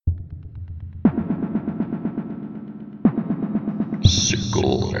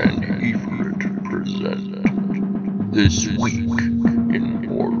Sickle and Efrit present This Week in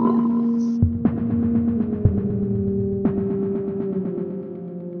Horror.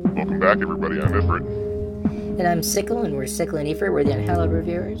 Welcome back, everybody. I'm Efrit. And I'm Sickle, and we're Sickle and Efrit. We're the Unhallowed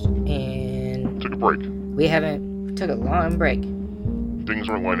Reviewers, and Took a break. we took a long break. Things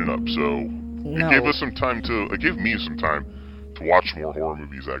weren't lining up, so No. it gave us some time it gave me some time to watch more horror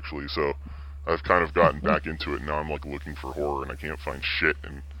movies, actually, so I've kind of gotten back into it, and now I'm, looking for horror, and I can't find shit,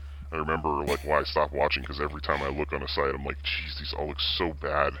 and I remember, why I stopped watching, because every time I look on a site, I'm like, jeez, these all look so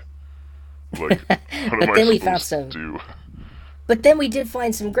bad. What am I supposed to do? But then we did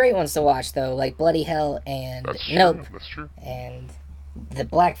find some great ones to watch, though, like Bloody Hell and Nope. That's true. And The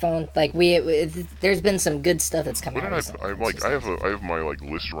Black Phone. There's been some good stuff that's come out recently. I have my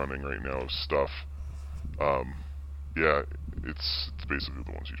list running right now of stuff. Yeah, it's basically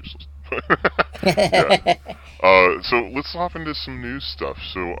the ones you just listed. Yeah. So let's hop into some news stuff.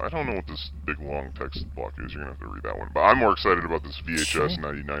 So I don't know what this big long text block is. You're gonna have to read that one. But I'm more excited about this VHS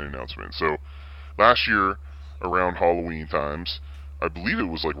 99 announcement. So last year, around Halloween times, I believe it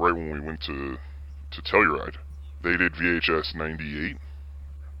was right when we went to Telluride, they did VHS 98,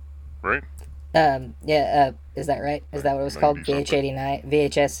 right? Is that right? Is that what it was called?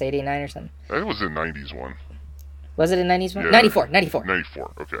 VHS 89 or something? It was a 90s one. Was it a 90s one? Yeah, 94,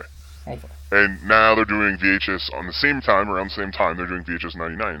 okay. 94. And now they're doing VHS on the same time, around the same time, they're doing VHS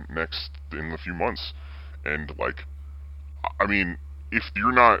 99 next in a few months. And, I mean,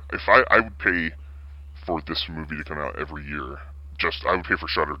 I would pay for this movie to come out every year. I would pay for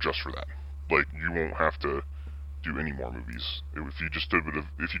Shudder just for that. You won't have to do any more movies. If you just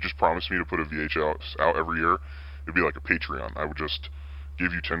promised me to put a VHS out every year, it'd be like a Patreon. I would just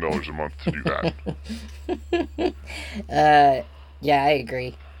give you $10 a month to do that. Yeah, I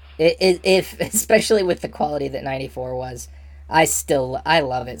agree. If especially with the quality that 94 was, I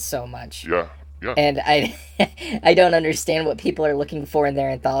love it so much. Yeah. And I don't understand what people are looking for in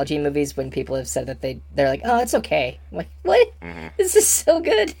their anthology movies when people have said that they're like, oh, it's okay. I'm like, what? Mm-hmm. This is so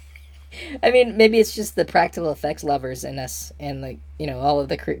good. I mean, maybe it's just the practical effects lovers in us, and all of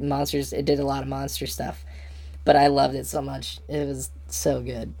the monsters. It did a lot of monster stuff, but I loved it so much. It was so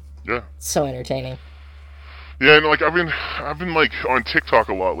good. Yeah. So entertaining. Yeah, and I've been on TikTok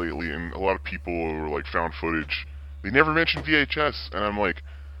a lot lately, and a lot of people who are found footage. They never mention VHS, and I'm like,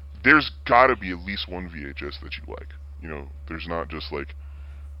 there's gotta be at least one VHS that you like. There's not just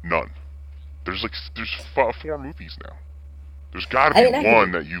none. There's 4 movies now. There's gotta be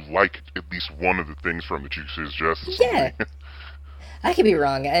one that you like at least one of the things from that you suggest. Yeah. I could be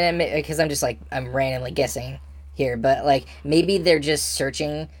wrong, and because I'm just I'm randomly guessing here, but maybe they're just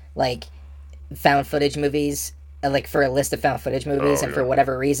searching found footage movies. For a list of found footage movies, for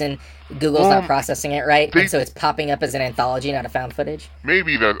whatever reason, Google's not processing it right, and so it's popping up as an anthology, not a found footage.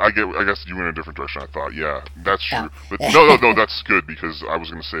 Maybe that I guess you went in a different direction. I thought, yeah, that's true. Oh. But no, that's good, because I was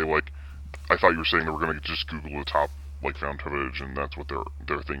gonna say I thought you were saying they were gonna just Google the top found footage, and that's what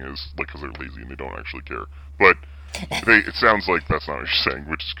their thing is, because they're lazy and they don't actually care. But it sounds like that's not what you're saying,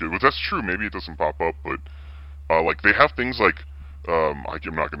 which is good. But that's true. Maybe it doesn't pop up, but they have things I'm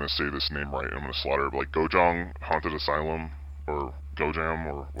not going to say this name right. I'm going to slaughter it, but Gojong Haunted Asylum, or Gojam,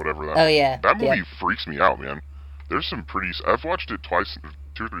 or whatever that. Oh yeah. That movie freaks me out, man. There's some pretty. I've watched it 2 or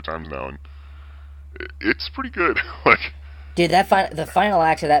 3 times now, and it's pretty good. Dude, the final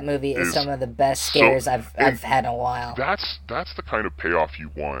act of that movie is some of the best scares I've had in a while. That's the kind of payoff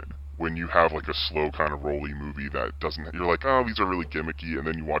you want when you have a slow kind of rolly movie that doesn't. You're like, oh, these are really gimmicky, and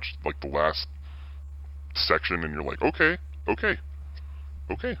then you watch the last section, and you're like, okay,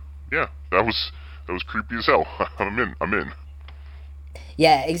 yeah, that was creepy as hell. I'm in.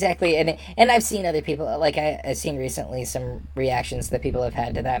 Yeah, exactly, and I've seen other people I've seen recently some reactions that people have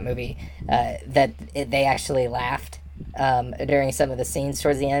had to that movie that they actually laughed during some of the scenes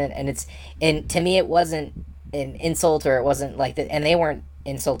towards the end, and to me it wasn't an insult, or it wasn't that, and they weren't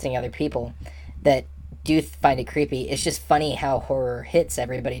insulting other people that do find it creepy. It's just funny how horror hits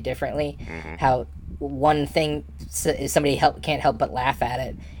everybody differently. Mm-hmm. How one thing somebody can't help but laugh at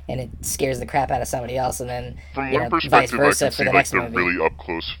it, and it scares the crap out of somebody else, and then from one perspective, vice versa I can for the see next the movie. Really up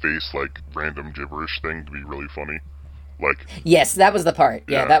close face random gibberish thing to be really funny. Yes, that was the part.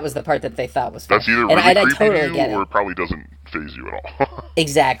 Yeah, that was the part that they thought was funny. That's either really creepy to you, or it probably doesn't faze you at all.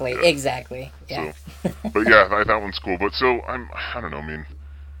 Exactly. Yeah. So, but yeah, that one's cool. But so I don't know. I mean,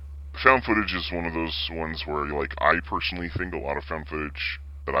 found footage is one of those ones where I personally think a lot of found footage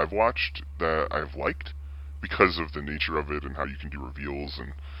that I've watched that I've liked because of the nature of it and how you can do reveals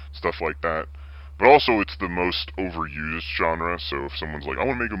and stuff like that. But also, it's the most overused genre, so if someone's like, I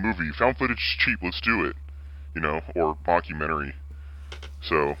want to make a movie, found footage is cheap, let's do it, or mockumentary,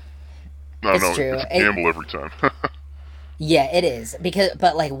 So, I don't It's know. true. It's a gamble every time. Yeah, it is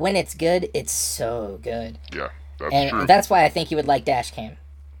but like when it's good, it's so good, Yeah, that's and true. that's why I think you would like Dashcam.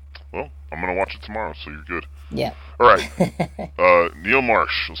 Well, I'm gonna watch it tomorrow, so you're good. Yeah. All right. Neil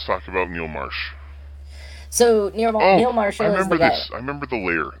Marsh. Let's talk about Neil Marsh. So Oh, Neil I Marshall is remember the guy. this. I remember the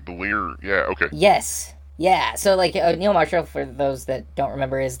Lair. The Lair. Yeah. Okay. Yes. Yeah. So like Neil Marshall, for those that don't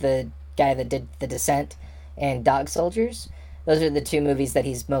remember, is the guy that did The Descent and Dog Soldiers. Those are the two movies that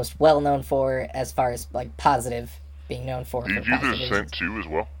he's most well known for, as far as like positive being known for Did you do The positive Descent reasons. 2 as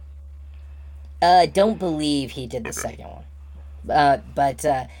well? I don't believe he did the Okay. second one. But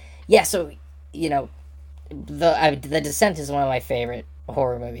yeah, so you know, the Descent is one of my favorite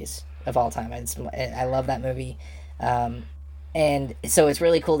horror movies of all time. I love that movie, and so it's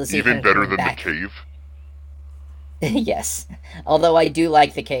really cool to see Even him better coming than back. The Cave. Yes, although I do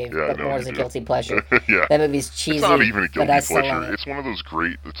like The Cave, Yeah, I but know more you as a do. guilty pleasure. Yeah. That movie's cheesy, It's not even a but guilty I still love pleasure. it. It's one of those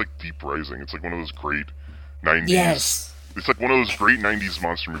great. It's like Deep Rising. It's like one of those great 90s. Yes. It's like one of those great 90s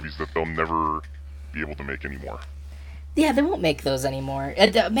monster movies that they'll never be able to make anymore. Yeah, they won't make those anymore.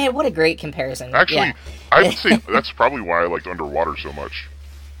 Man, what a great comparison. Actually, Yeah. I would say that's probably why I liked Underwater so much,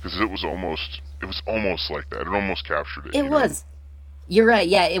 because it was almost like that. It almost captured it. It you know? was. You're right.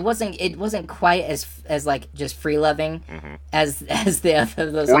 Yeah, it wasn't quite as like just free loving as the other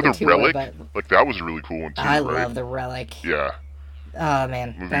those Or other the two were, Relic. but Like that was a really cool one too. I right? love the Relic. Yeah, Oh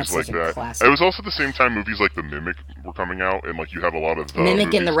man, movies that's like such a that. classic. It was also the same time movies like The Mimic were coming out, and like you had a lot of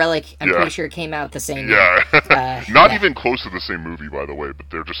Mimic and the movies- Relic. I'm Yeah. pretty sure came out the same year. Yeah, not yeah. even close to the same movie, by the way. But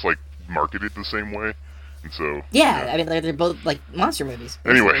they're just like marketed the same way, and so Yeah, I mean they're both like monster movies.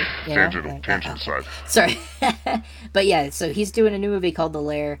 Anyway, basically, you know? tangent aside. Sorry, but yeah, so he's doing a new movie called The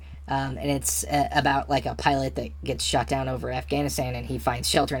Lair, and it's about like a pilot that gets shot down over Afghanistan, and he finds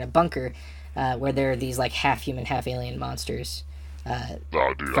shelter in a bunker where there are these like half human, half alien monsters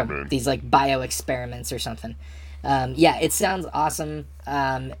Oh, dude, I'm from in. these like bio experiments or something. Yeah, it sounds awesome.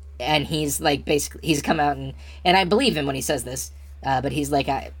 And he's like basically he's come out and I believe him when he says this, but he's like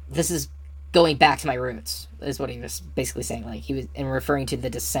this is going back to my roots is what he was basically saying. Like he was in referring to The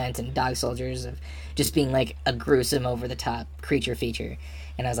Descent and Dog Soldiers of just being like a gruesome over the top creature feature.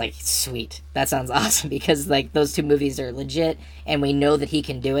 And I was like, sweet, that sounds awesome because like those two movies are legit and we know that he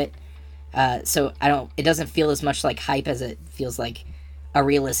can do it. So it doesn't feel as much like hype as it feels like a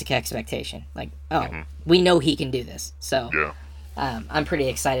realistic expectation. Like, we know he can do this. So Yeah. I'm pretty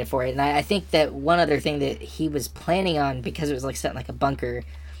excited for it. And I think that one other thing that he was planning on, because it was like set in like a bunker,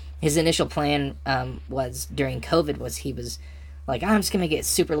 his initial plan was during COVID was he was like, I'm just going to get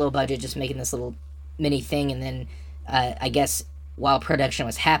super low budget, just making this little mini thing. And then I guess while production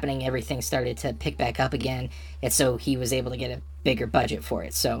was happening, everything started to pick back up again. And so he was able to get a bigger budget for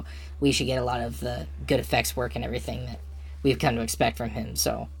it. So we should get a lot of the good effects work and everything that we've come to expect from him.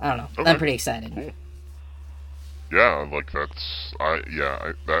 So I don't know. Okay. I'm pretty excited. Cool. Yeah, like that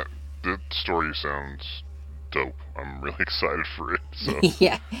story sounds dope. I'm really excited for it. So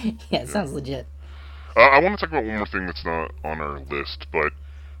yeah, it sounds legit. I want to talk about one more thing that's not on our list, but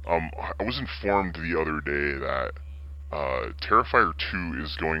I was informed the other day that Terrifier 2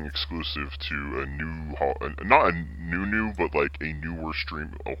 is going exclusive to a new, not a new, but like a newer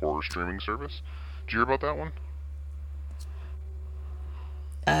horror streaming service. Did you hear about that one?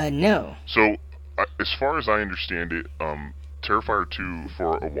 No. So, as far as I understand it, Terrifier 2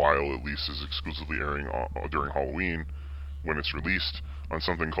 for a while at least is exclusively airing during Halloween when it's released on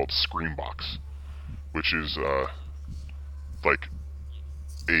something called Screambox, which is like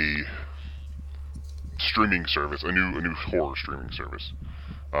a streaming service, a new horror streaming service.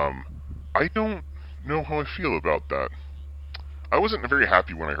 I don't know how I feel about that. I wasn't very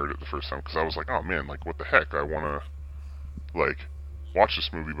happy when I heard it the first time because I was like, oh man, like what the heck? I want to like watch this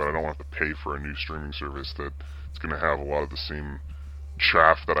movie, but I don't want to pay for a new streaming service that it's going to have a lot of the same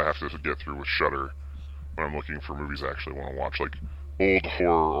chaff that I have to get through with Shudder when I'm looking for movies I actually want to watch, like old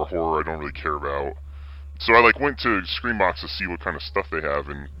horror or horror I don't really care about. So I like went to Screambox to see what kind of stuff they have,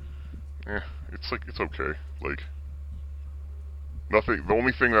 and it's okay. Like nothing. The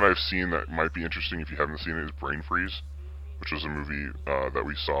only thing that I've seen that might be interesting if you haven't seen it is Brain Freeze, which was a movie that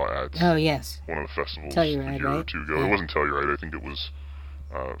we saw at Oh yes. one of the festivals Telluride, a year or right? two ago. Yeah. It wasn't Telluride. I think it was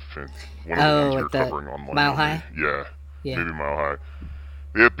one of the Oh, ones we were with the covering online. Mile High? Yeah, Yeah. maybe Mile High.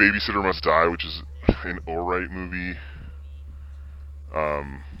 They had Babysitter Must Die, which is an alright movie.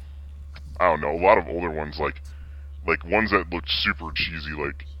 I don't know, a lot of older ones like ones that looked super cheesy,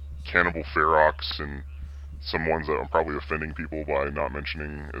 like Cannibal Ferox, and some ones that I'm probably offending people by not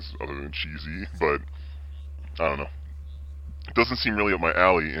mentioning as other than cheesy, but I don't know. It doesn't seem really up my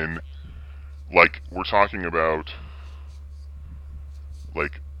alley, and like we're talking about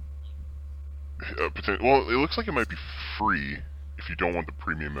like, well, it looks like it might be free if you don't want the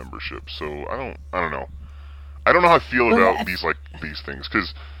premium membership. So I don't know. I don't know how I feel about these things,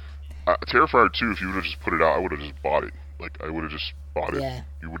 because Terrifier 2, if you would have just put it out, I would have just bought it. Like, I would have just bought it. Yeah.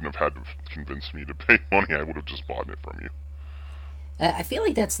 You wouldn't have had to convince me to pay money. I would have just bought it from you. I feel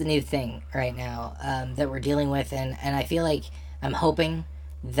like that's the new thing right now that we're dealing with, and I feel like I'm hoping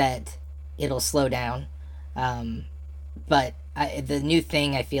that it'll slow down. But the new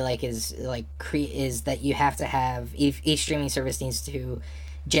thing I feel like is is that you have to have each streaming service needs to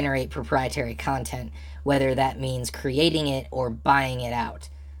generate proprietary content, whether that means creating it or buying it out,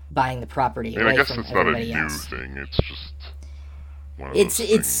 buying the property And away I guess from it's not a everybody new else. thing. It's just one of those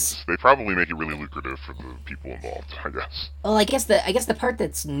things. They probably make it really lucrative for the people involved, I guess. Well, I guess the part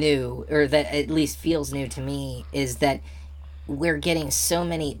that's new, or that at least feels new to me, is that we're getting so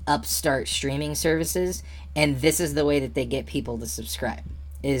many upstart streaming services, and this is the way that they get people to subscribe,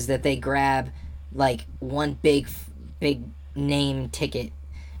 is that they grab like one big name ticket,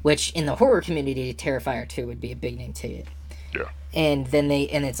 which in the horror community, Terrifier 2 would be a big name ticket. Yeah. And then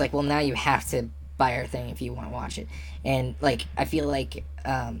it's like, well, now you have to buy our thing if you want to watch it. And like, I feel like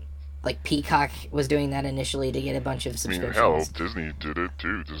Peacock was doing that initially to get a bunch of subscriptions. I mean, hell, Disney did it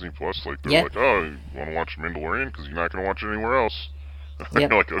too. Disney Plus, like, they're like, oh, you want to watch Mandalorian because you're not going to watch it anywhere else.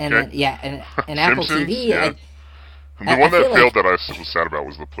 Yep. Like, okay. And then, and Apple TV. Yeah. The one that failed that I was sad about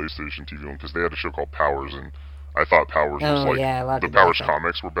was the PlayStation TV one, because they had a show called Powers, and I thought Powers was like, the Powers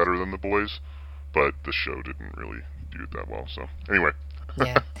comics were better than The Boys, but the show didn't really do it that well. So anyway.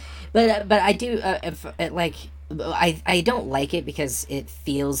 Yeah, but I do I don't like it because it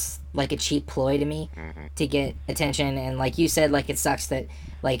feels like a cheap ploy to me to get attention, and like you said, like, it sucks that,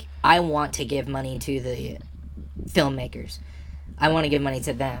 like, I want to give money to the filmmakers. I want to give money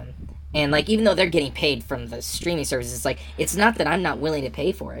to them. And, like, even though they're getting paid from the streaming services, it's like, it's not that I'm not willing to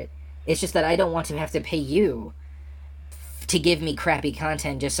pay for it. It's just that I don't want to have to pay you to give me crappy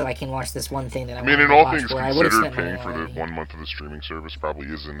content just so I can watch this one thing that I want to watch. I mean, in all things considered, paying for the 1 month of the streaming service probably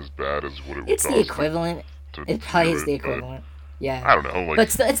isn't as bad as what it would cost. It's the equivalent. It probably is the equivalent. Yeah. I don't know.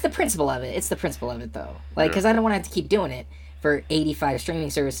 Like, but it's the principle of it. It's the principle of it, though. Like, because I don't want to have to keep doing it for 85 streaming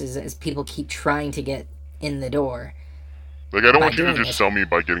services as people keep trying to get in the door. Like, I don't want you to just sell me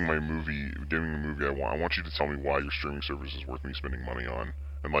by getting the movie I want. I want you to tell me why your streaming service is worth me spending money on,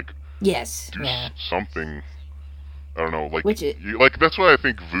 and like, do something. I don't know, like, like, that's why I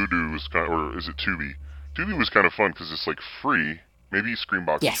think Vudu was kind of, or is it Tubi? Tubi was kind of fun because it's like free. Maybe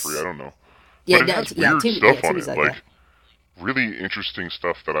Screenbox is free. I don't know. Yeah, but it has weird stuff on it, like really interesting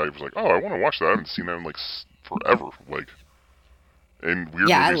stuff that I was like, oh, I want to watch that. I haven't seen that in like forever, like. And weird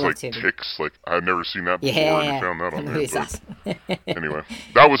movies like Ticks, like, I've never seen that before, and I found that on there. But awesome. Anyway,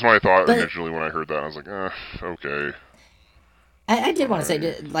 that was my thought initially when I heard that. I was like, okay. I did want to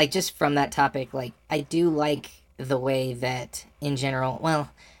say, like, just from that topic, like, I do like the way that, in general,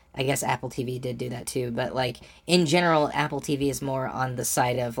 well, I guess Apple TV did do that too, but, like, in general, Apple TV is more on the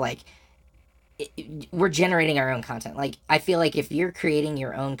side of, like, we're generating our own content. Like, I feel like if you're creating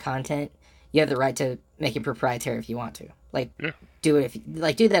your own content, you have the right to make it proprietary if you want to. Like, do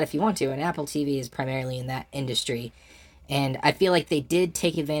that if you want to. And Apple TV is primarily in that industry, and I feel like they did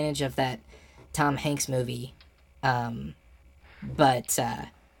take advantage of that Tom Hanks movie, but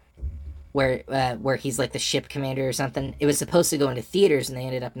where he's like the ship commander or something. It was supposed to go into theaters, and they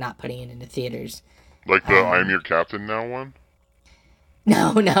ended up not putting it into theaters. Like the "I'm Your Captain Now" one.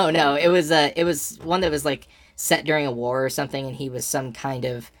 No. It was one that was like set during a war or something, and he was some kind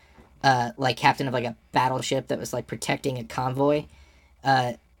of like captain of like a battleship that was like protecting a convoy,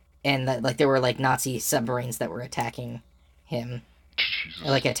 and like there were like Nazi submarines that were attacking him,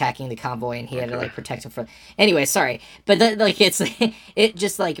 like attacking the convoy, and he had to like protect him from. Anyway, sorry, but like it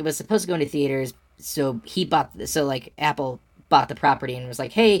was supposed to go into theaters, so Apple bought the property and was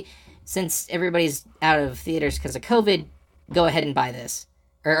like, hey, since everybody's out of theaters because of COVID, go ahead and buy this,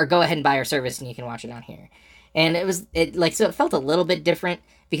 or go ahead and buy our service, and you can watch it on here. And so it felt a little bit different,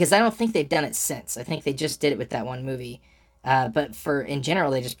 because I don't think they've done it since. I think they just did it with that one movie. But in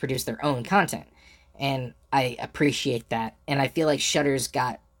general, they just produce their own content. And I appreciate that. And I feel like Shudder's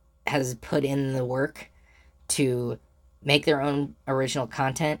has put in the work to make their own original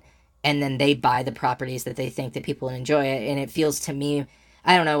content, and then they buy the properties that they think that people will enjoy it. And it feels to me,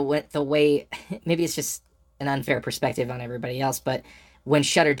 I don't know, the way, maybe it's just an unfair perspective on everybody else, but when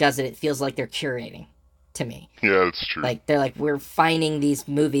Shudder does it, it feels like they're curating. To me. Yeah, that's true. Like, they're like, we're finding these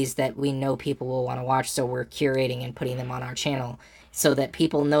movies that we know people will want to watch, so we're curating and putting them on our channel so that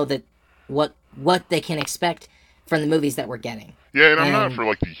people know that what they can expect from the movies that we're getting. Yeah, and I'm not for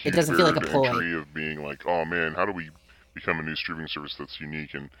like the huge it doesn't feel like a ploy of being like, oh man, how do we become a new streaming service that's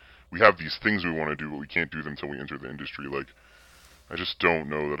unique, and we have these things we want to do, but we can't do them until we enter the industry. Like, I just don't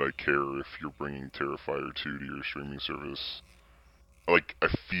know that I care if you're bringing Terrifier 2 to your streaming service. Like, I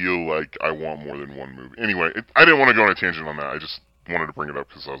feel like I want more than one movie. Anyway, I didn't want to go on a tangent on that. I just wanted to bring it up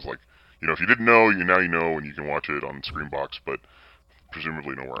because I was like, you know, if you didn't know, now you know, and you can watch it on Screambox, but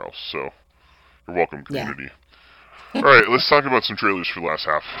presumably nowhere else. So, you're welcome, community. Yeah. Alright, let's talk about some trailers for the last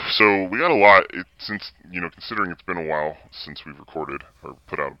half. So, we got a lot, since, you know, considering it's been a while since we've recorded or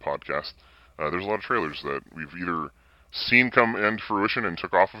put out a podcast, there's a lot of trailers that we've either seen come into fruition and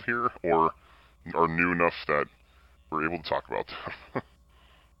took off of here, or are new enough that we're able to talk about them.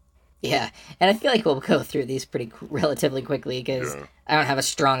 Yeah, and I feel like we'll go through these relatively quickly because I don't have a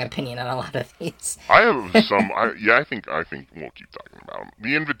strong opinion on a lot of these. I have some. I think we'll keep talking about them.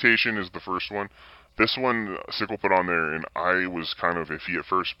 The Invitation is the first one. This one Sickle put on there, and I was kind of iffy at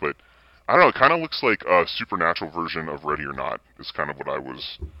first, but I don't know. It kind of looks like a supernatural version of Ready or Not. Is kind of what I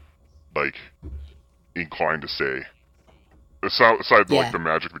was like inclined to say. Aside like the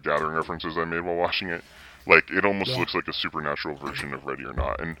Magic the Gathering references I made while watching it, like it almost looks like a supernatural version of Ready or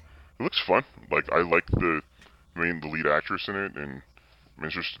Not, and it looks fun. Like, I like the lead actress in it, and I'm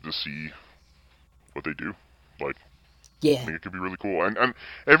interested to see what they do. Like, I think it could be really cool. And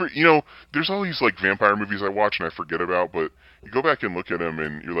there's all these, like, vampire movies I watch and I forget about, but you go back and look at them,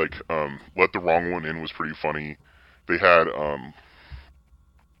 and you're like, Let the Wrong One In was pretty funny. They had,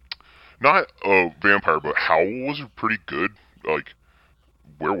 not a vampire, but Howl was pretty good, like,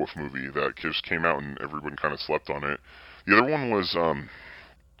 werewolf movie that just came out and everyone kind of slept on it. The other one was,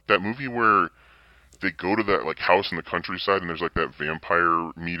 that movie where they go to that, like, house in the countryside and there's, like, that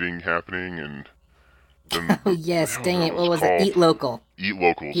vampire meeting happening, and then oh yes, dang it, what was it? Eat Local. Eat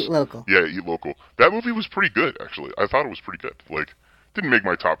Locals. Eat Local. Yeah, Eat Local. That movie was pretty good, actually. I thought it was pretty good. Like, didn't make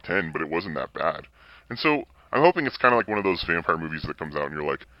my top 10, but it wasn't that bad. And so, I'm hoping it's kind of like one of those vampire movies that comes out and you're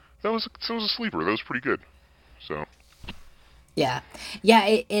like, that was a sleeper, that was pretty good. So. Yeah,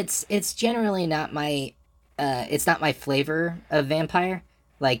 it's generally not my, it's not my flavor of vampire.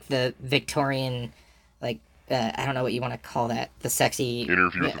 Like the Victorian, like, I don't know what you want to call that. The sexy...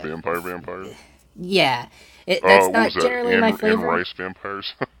 Interview with the vampire? Yeah. That's not generally my flavor. Anne Rice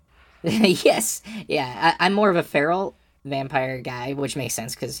vampires? Yes. Yeah, I'm more of a feral vampire guy, which makes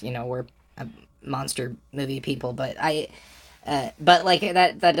sense because, you know, we're monster movie people. But but like,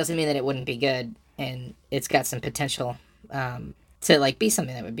 that doesn't mean that it wouldn't be good. And it's got some potential to, like, be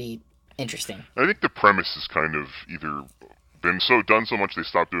something that would be interesting. I think the premise is kind of either... been done so much they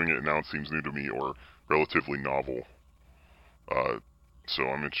stopped doing it and now it seems new to me, or relatively novel. So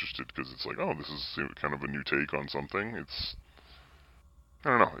I'm interested because it's like, oh, this is kind of a new take on something. It's, I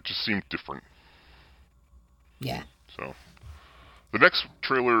don't know, it just seemed different. Yeah. So the next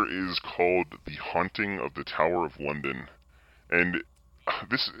trailer is called The Haunting of the Tower of London, and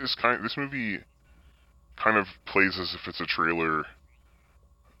this movie kind of plays as if it's a trailer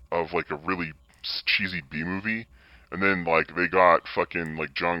of like a really cheesy B movie. And then, like, they got fucking,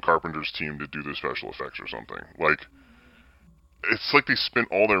 like, John Carpenter's team to do the special effects or something. Like, it's like they spent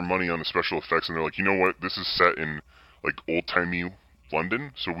all their money on the special effects, and they're like, you know what, this is set in, like, old-timey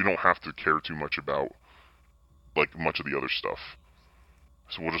London, so we don't have to care too much about, like, much of the other stuff.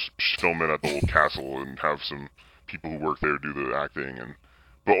 So we'll just film it at the old castle and have some people who work there do the acting,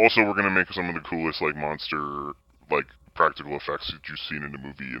 but also we're gonna make some of the coolest, like, monster, like, practical effects that you've seen in a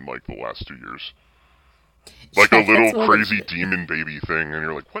movie in, like, the last 2 years. Like a little crazy demon baby thing, and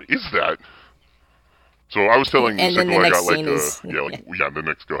you're like, what is that? So I was telling Sickle I got like the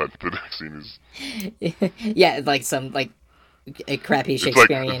next, go ahead, the next scene is... yeah, like some, like, a crappy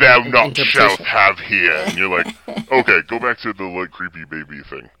Shakespearean it's like, thou not shalt have here, and you're like, okay, go back to the, like, creepy baby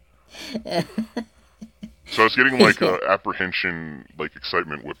thing. So I was getting, like, apprehension, like,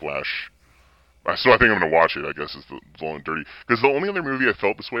 excitement whiplash. So I think I'm going to watch it, I guess, is the long and dirty. Because the only other movie I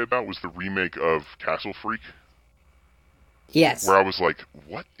felt this way about was the remake of Castle Freak. Yes. Where I was like,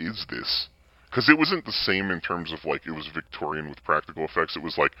 what is this? Because it wasn't the same in terms of, like, it was Victorian with practical effects. It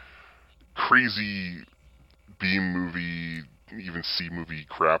was, like, crazy B-movie, even C-movie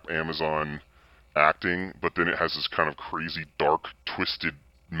crap Amazon acting. But then it has this kind of crazy, dark, twisted,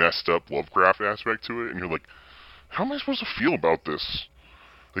 messed up Lovecraft aspect to it. And you're like, how am I supposed to feel about this?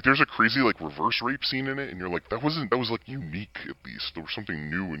 Like, there's a crazy, like, reverse rape scene in it, and you're like, that was, like, unique, at least. There was something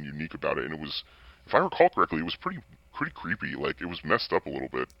new and unique about it, and it was, if I recall correctly, it was pretty creepy. Like, it was messed up a little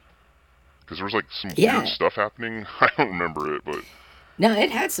bit. Because there was, like, some weird stuff happening. I don't remember it, but... No,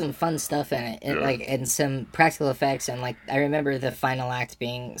 it had some fun stuff in it, like, and some practical effects, and, like, I remember the final act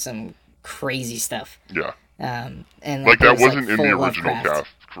being some crazy stuff. Yeah. And, like that wasn't in the original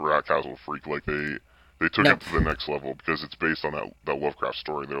Castle Freak. Like, they They took Nope. it to the next level because it's based on that Lovecraft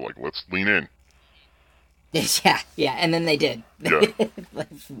story. They're like, let's lean in. Yeah, and then they did. Yeah.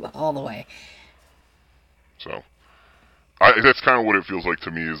 All the way. So, that's kind of what it feels like to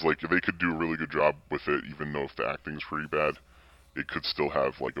me, is like they could do a really good job with it, even though if the acting's pretty bad, it could still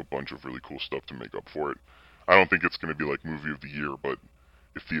have like a bunch of really cool stuff to make up for it. I don't think it's going to be like movie of the year, but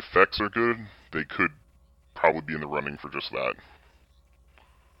if the effects are good, they could probably be in the running for just that.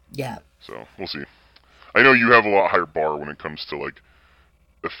 Yeah. So, we'll see. I know you have a lot higher bar when it comes to like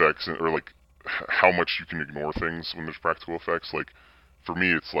effects, or like how much you can ignore things when there's practical effects. Like, for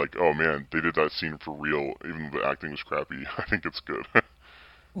me, it's like, oh man, they did that scene for real, even though the acting was crappy. I think it's good.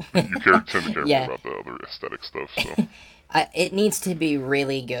 You tend to care Yeah. more about the other aesthetic stuff, so. It needs to be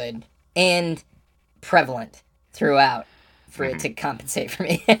really good and prevalent throughout for it to compensate for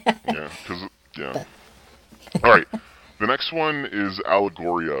me. Yeah, because, yeah. Alright, the next one is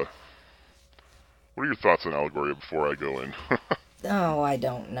Allegoria. What are your thoughts on Allegoria before I go in? Oh, I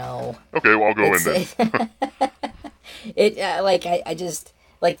don't know. Okay, well, I'll go in then. I just,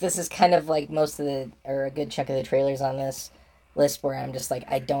 like, this is kind of like most of the, or a good chunk of the trailers on this list where I'm just like,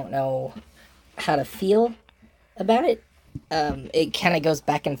 I don't know how to feel about it. It kind of goes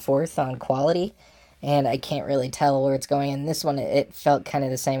back and forth on quality, and I can't really tell where it's going. And this one, it felt kind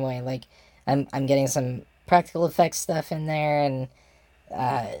of the same way. Like, I'm getting some practical effects stuff in there, and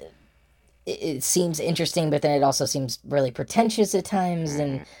it seems interesting, but then it also seems really pretentious at times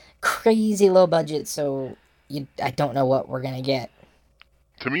and crazy low budget. So I don't know what we're gonna get.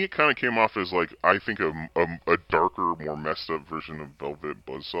 To me, it kind of came off as, like, I think a darker, more messed up version of Velvet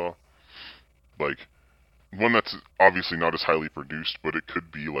Buzzsaw. Like, one that's obviously not as highly produced, but it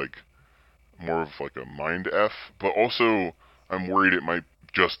could be, like, more of, like, a mind F. But also, I'm worried it might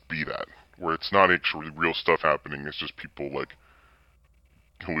just be that, where it's not actually real stuff happening, it's just people, like,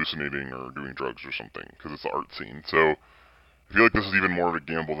 hallucinating or doing drugs or something, because it's the art scene. So, I feel like this is even more of a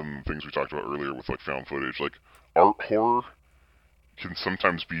gamble than the things we talked about earlier with, like, found footage. Like, art horror can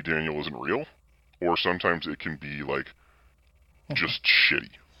sometimes be Daniel isn't real, or sometimes it can be, like, just shitty.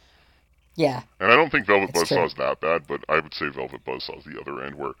 Yeah. And I don't think Velvet It's Buzzsaw is that bad, but I would say Velvet Buzzsaw is the other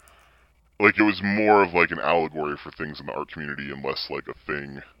end, where, like, it was more of, like, an allegory for things in the art community and less, like, a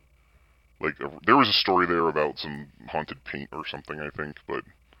thing. Like, there was a story there about some haunted paint or something, I think, but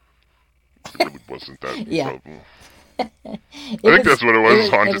it really wasn't that Yeah. incredible. I think that's what it was,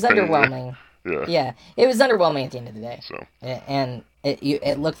 haunted It was paint. underwhelming. Yeah. It was underwhelming at the end of the day. So. And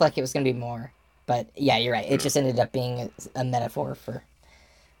it looked like it was going to be more. But, yeah, you're right. It just ended up being a metaphor for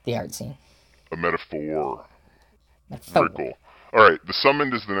the art scene. A metaphor. Very cool. Alright, The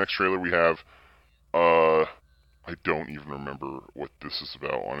Summoned is the next trailer we have. I don't even remember what this is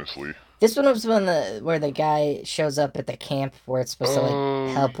about, honestly. This one was where the guy shows up at the camp where it's supposed to,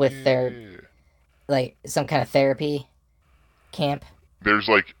 like, help with their, like, some kind of therapy camp. There's,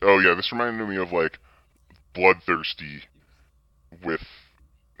 like, oh yeah, this reminded me of, like, Bloodthirsty with,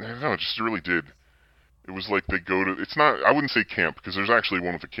 I don't know, it just really did. It was like they go to, it's not, I wouldn't say camp, because there's actually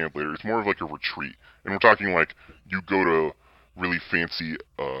one with a camp later. It's more of like a retreat. And we're talking like, you go to really fancy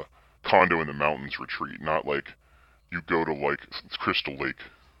condo in the mountains retreat, not like you go to like Crystal Lake,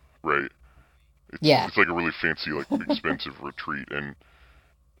 right? It's like a really fancy, like expensive retreat, and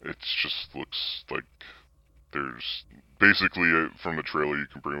it just looks like there's basically from the trailer you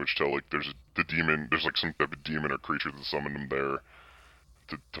can pretty much tell like there's like some type of demon or creature that summoned them there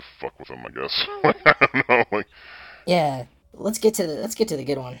to fuck with them, I guess. I don't know, like. Yeah, let's get to the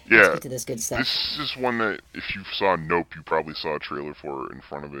good one. Yeah, let's get to this good stuff. This is one that if you saw Nope, you probably saw a trailer for in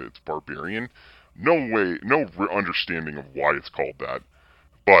front of it. It's Barbarian. No understanding of why it's called that,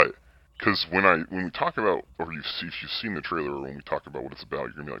 but because when we talk about, or if you've seen the trailer, or when we talk about what it's about,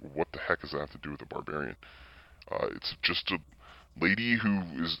 you're gonna be like, what the heck does that have to do with a barbarian? It's just a lady who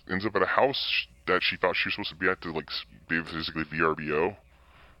ends up at a house that she thought she was supposed to be at to like basically VRBO,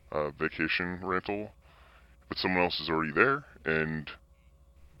 vacation rental, but someone else is already there, and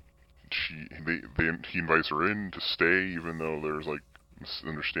he invites her in to stay, even though there's like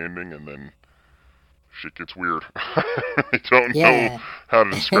misunderstanding, and then shit gets weird. I don't know how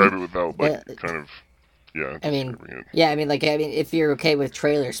to describe it without like kind of. Yeah, I mean, if you're okay with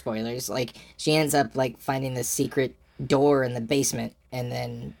trailer spoilers, like, she ends up, like, finding this secret door in the basement, and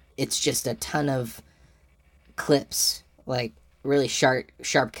then it's just a ton of clips, like, really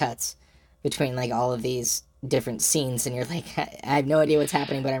sharp cuts between, like, all of these different scenes, and you're like, I have no idea what's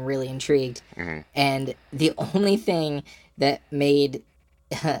happening, but I'm really intrigued. Mm-hmm. And the only thing that made,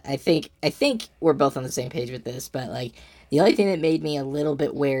 I think we're both on the same page with this, but, like, the only thing that made me a little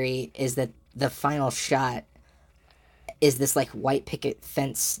bit wary is that the final shot is this like white picket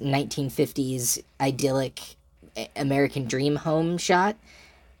fence 1950s idyllic American dream home shot,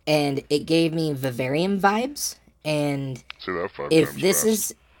 and it gave me Vivarium vibes. And Say that 5 if times this fast.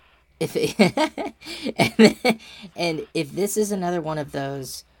 is if and if this is another one of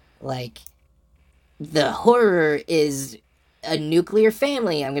those, like, the horror is a nuclear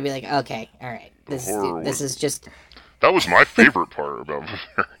family, I'm gonna be like, okay, all right, this horror this was- is just That was my favorite part about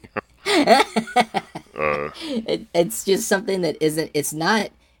Bavaria. it's just something that isn't. It's not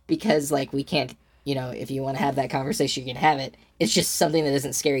because, like, we can't. If you want to have that conversation, you can have it. It's just something that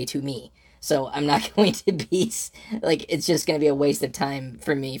isn't scary to me. So I'm not going to be like. It's just going to be a waste of time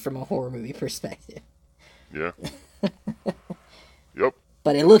for me from a horror movie perspective. Yeah. Yep.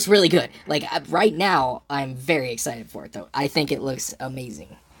 But it looks really good. Like, right now, I'm very excited for it, though. I think it looks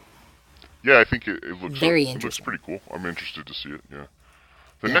amazing. Yeah, I think it looks Very it looks interesting. pretty cool. I'm interested to see it. Yeah.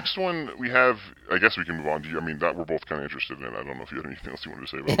 The Yeah. next one we have, I guess we can move on to. I mean, that we're both kind of interested in. I don't know if you had anything else you wanted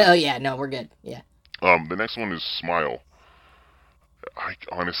to say about it. Oh yeah, no, we're good. Yeah. The next one is Smile. I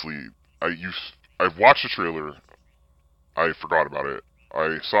honestly, I've watched the trailer. I forgot about it.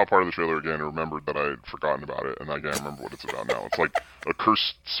 I saw part of the trailer again and remembered that I had forgotten about it, and I can't remember what it's about now. It's like a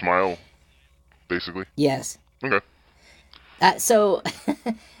cursed smile, basically. Yes. Okay. So,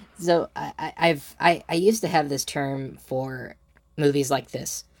 I used to have this term for movies like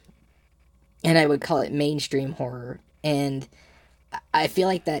this, and I would call it mainstream horror. And I feel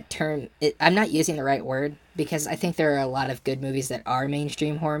like that term, I'm not using the right word, because I think there are a lot of good movies that are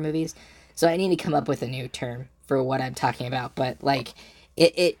mainstream horror movies. So I need to come up with a new term for what I'm talking about. But, like,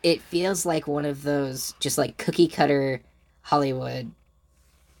 it feels like one of those just like cookie cutter Hollywood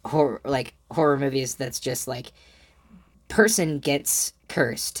horror movies that's just like, person gets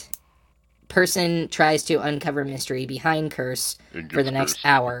cursed. Person tries to uncover mystery behind curse It for gets the next cursed.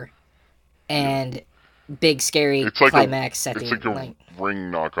 hour, and big scary It's like climax at it's the like a like.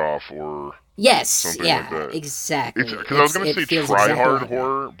 Ring knockoff or Yes, something yeah, like that. exactly. It's because I was gonna It say feels try exactly hard like that.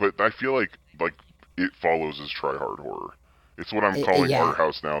 horror, but I feel like it follows as try hard horror. It's what I'm calling yeah. art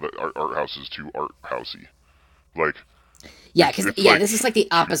house now. That art house is too art housey. Like Yeah, it's because like- this is like the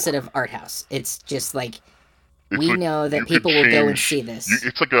opposite of art house. It's just like, it's we like know that you could people will go and change- see this.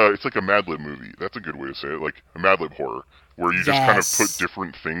 it's like a Mad Lib movie. That's a good way to say it. Like a Mad Lib horror, where you just kind of Yes. put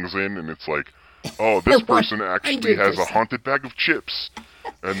different things in, and it's like, oh, this person actually has a 100%. haunted bag of chips,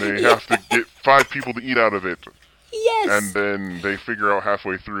 and they have to get 5 people to eat out of it. Yes. And then they figure out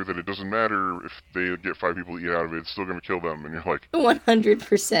halfway through that it doesn't matter if they get 5 people to eat out of it, it's still going to kill them. And you're like,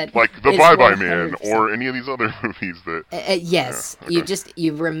 100%. like The It's Bye Bye Man 100%. or any of these other movies that. Yes, Yeah, okay.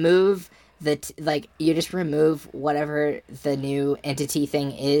 you remove you just remove whatever the new entity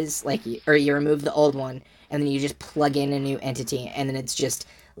thing is, like, or you remove the old one, and then you just plug in a new entity, and then it's just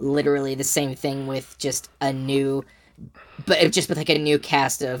literally the same thing with just a new, but just with like a new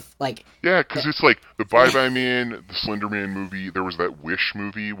cast of like. Yeah, because it's like The Bye Bye Man, the Slender Man movie. There was that Wish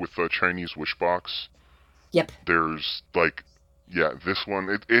movie with the Chinese wish box. Yep. There's like, yeah, this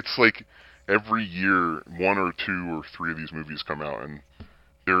one. It's like every year 1 or 2 or 3 of these movies come out, and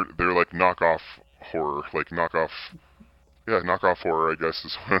they're like knockoff horror, like knockoff horror, I guess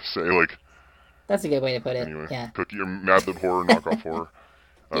is what I say. Like, That's a good way to put it. anyway, Yeah. cookie or Mad Lib horror, knockoff horror.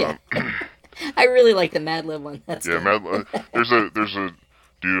 Yeah. I really like the Mad Lib one. That's Yeah, good. there's a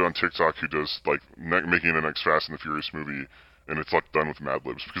dude on TikTok who does like making the next Fast and the Furious movie, and it's like done with Mad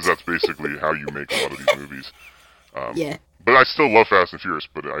Libs, because that's basically how you make a lot of these movies. Yeah. But I still love Fast and Furious,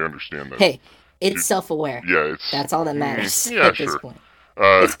 but I understand that. Hey, it's self-aware. Yeah, it's That's all that matters Yeah, at this sure. point.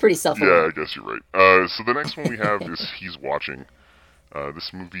 Uh, It's pretty yeah, self-aware. I guess you're right. So the next one we have is He's Watching.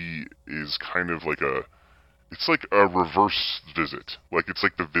 This movie is kind of like it's like a reverse Visit. Like, it's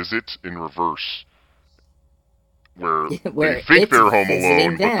like The Visit in reverse, where Where they think it's they're home visiting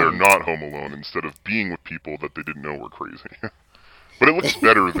alone, but they're them. not home alone, instead of being with people that they didn't know were crazy. But it looks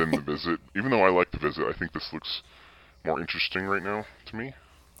better than The Visit. Even though I like The Visit, I think this looks more interesting right now to me.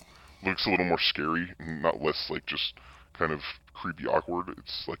 Looks a little more scary, and not less like just kind of creepy awkward.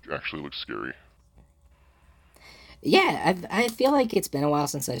 It's like actually looks scary. Yeah, I feel like it's been a while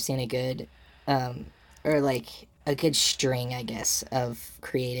since I've seen a good, or like a good string, I guess, of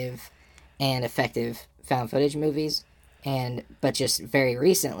creative and effective found footage movies, but just very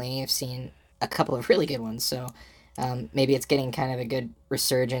recently I've seen a couple of really good ones. So maybe it's getting kind of a good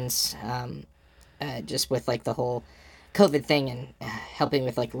resurgence, just with like the whole COVID thing, and helping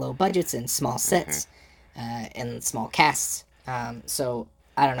with like low budgets and small sets, and small casts. So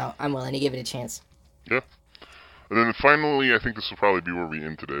I don't know. I'm willing to give it a chance. Yeah. And then finally, I think this will probably be where we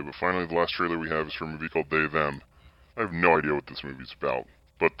end today, but finally the last trailer we have is for a movie called They, Them. I have no idea what this movie's about,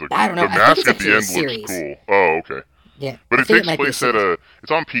 but the I don't know. I think mask it's at the actually a end series. looks cool. Oh, okay. Yeah, But I it think takes might be place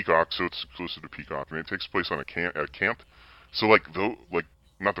it's on Peacock, so it's exclusive to Peacock. I mean, it takes place on a camp. So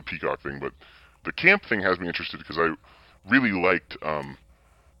not the Peacock thing, but the camp thing has me interested because I really liked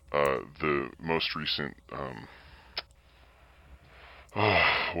the most recent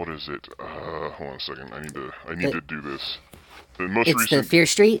what is it? Hold on a second. I need to do this. The most it's recent the Fear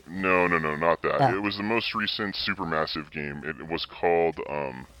Street. No, not that. Oh. It was the most recent Supermassive game. It was called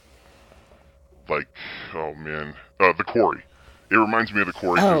The Quarry. It reminds me of The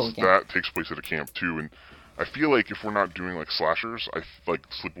Quarry because that takes place at a camp too, and I feel like if we're not doing like slashers, like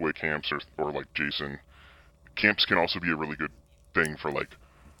sleepaway camps or like Jason, camps can also be a really good thing for like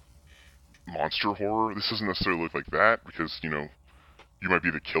monster horror. This doesn't necessarily look like that because You Might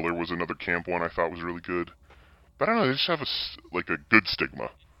Be the Killer was another camp one I thought was really good. But I don't know, they just have a good stigma.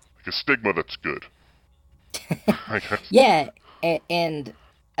 Like a stigma that's good. I guess. Yeah, and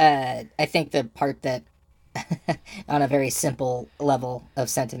I think the part that, on a very simple level of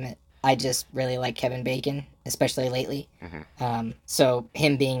sentiment, I just really like Kevin Bacon, especially lately. Mm-hmm. So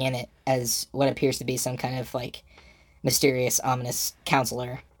him being in it as what appears to be some kind of like mysterious, ominous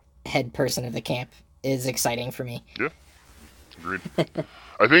counselor, head person of the camp, is exciting for me. Yeah, agreed.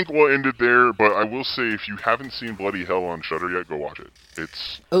 I think we'll end it there, but I will say if you haven't seen Bloody Hell on Shudder yet, go watch it.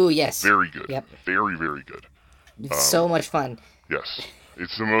 It's very good. Yep. Very, very good. It's so much fun. Yes.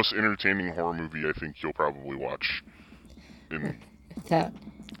 It's the most entertaining horror movie I think you'll probably watch in a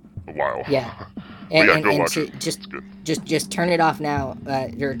while. Yeah. Go watch it. Just, it's good. just turn it off now,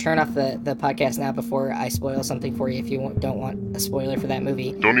 or turn off the podcast now before I spoil something for you if you don't want a spoiler for that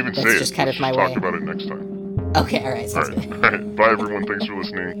movie. Don't even say it. That's just kind of my way. Talk about it next time. Okay, alright, sounds good. All right. Bye, everyone. Thanks for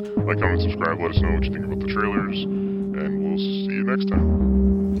listening. Like, comment, subscribe. Let us know what you think about the trailers. And we'll see you next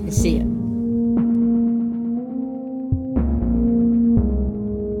time. See ya.